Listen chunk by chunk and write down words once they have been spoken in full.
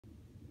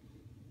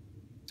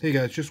Hey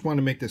guys, just want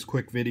to make this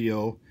quick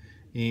video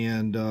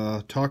and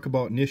talk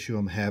about an issue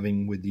I'm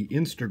having with the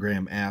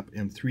Instagram app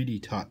and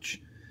 3D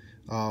Touch.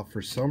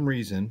 For some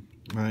reason,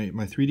 my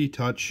 3D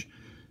Touch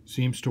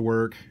seems to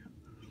work.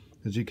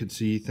 As you can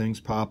see, things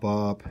pop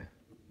up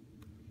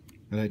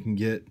and I can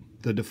get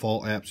the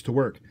default apps to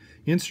work.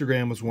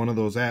 Instagram was one of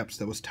those apps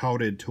that was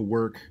touted to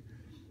work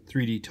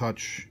 3D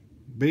Touch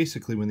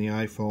basically when the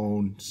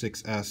iPhone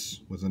 6s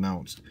was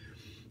announced.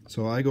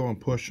 So I go and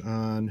push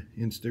on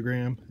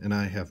Instagram and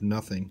I have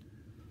nothing.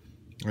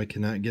 I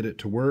cannot get it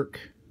to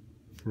work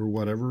for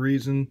whatever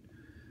reason.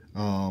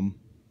 I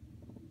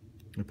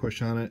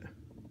push on it,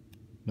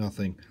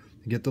 nothing.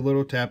 I get the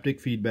little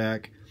taptic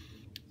feedback.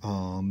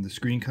 The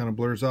screen kind of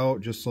blurs out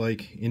just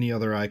like any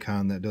other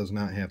icon that does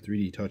not have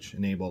 3D Touch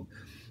enabled.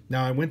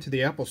 Now I went to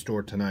the Apple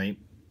Store tonight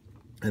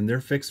and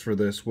their fix for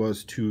this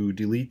was to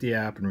delete the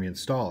app and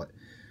reinstall it.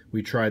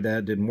 We tried that,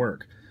 it didn't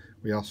work.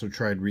 We also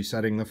tried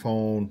resetting the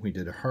phone. We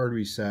did a hard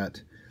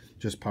reset,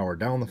 just powered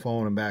down the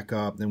phone and back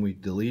up. Then we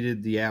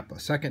deleted the app a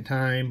second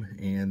time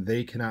and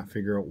they cannot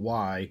figure out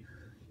why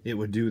it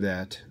would do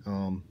that.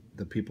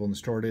 The people in the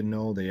store didn't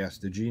know. They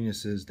asked the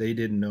geniuses. They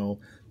didn't know.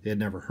 They had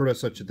never heard of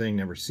such a thing,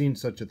 never seen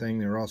such a thing.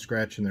 They were all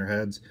scratching their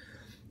heads.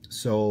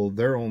 So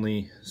their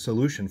only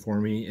solution for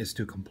me is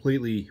to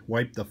completely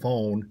wipe the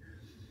phone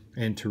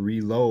and to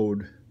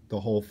reload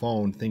the whole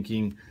phone,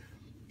 thinking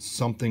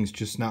something's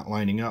just not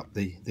lining up.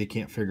 They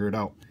can't figure it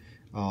out.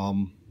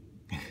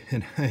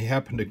 And I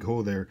happened to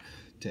go there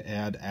to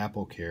add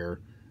Apple Care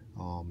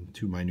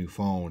to my new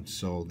phone,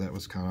 so that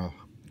was kind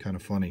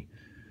of funny.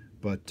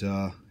 But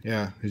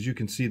yeah, as you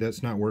can see,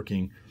 that's not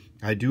working.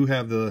 I do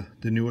have the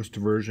newest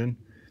version.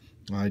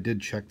 I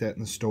did check that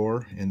in the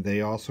store, and they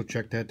also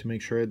checked that to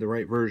make sure I had the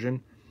right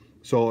version.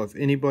 So if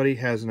anybody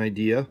has an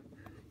idea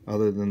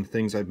other than the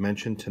things I've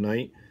mentioned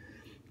tonight,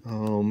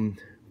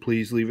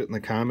 please leave it in the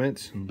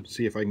comments and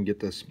see if I can get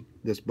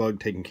this bug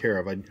taken care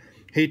of. I'd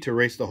hate to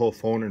erase the whole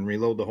phone and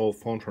reload the whole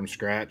phone from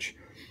scratch,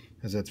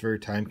 as that's very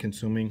time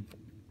consuming.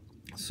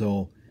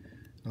 So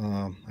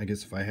I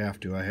guess if I have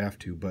to, I have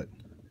to, but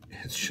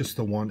it's just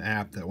the one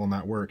app that will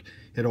not work.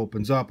 It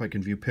opens up, I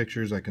can view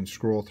pictures, I can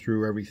scroll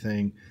through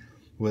everything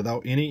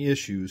without any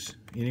issues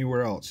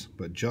anywhere else,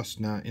 but just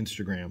not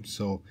Instagram.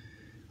 So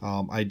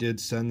I did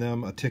send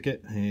them a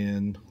ticket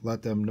and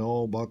let them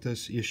know about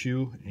this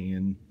issue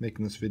and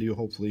making this video.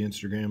 Hopefully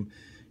Instagram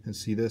can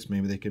see this,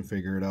 maybe they can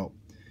figure it out.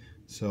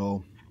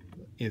 So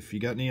if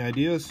you got any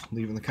ideas,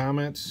 leave in the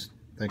comments.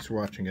 Thanks for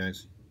watching,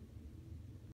 guys.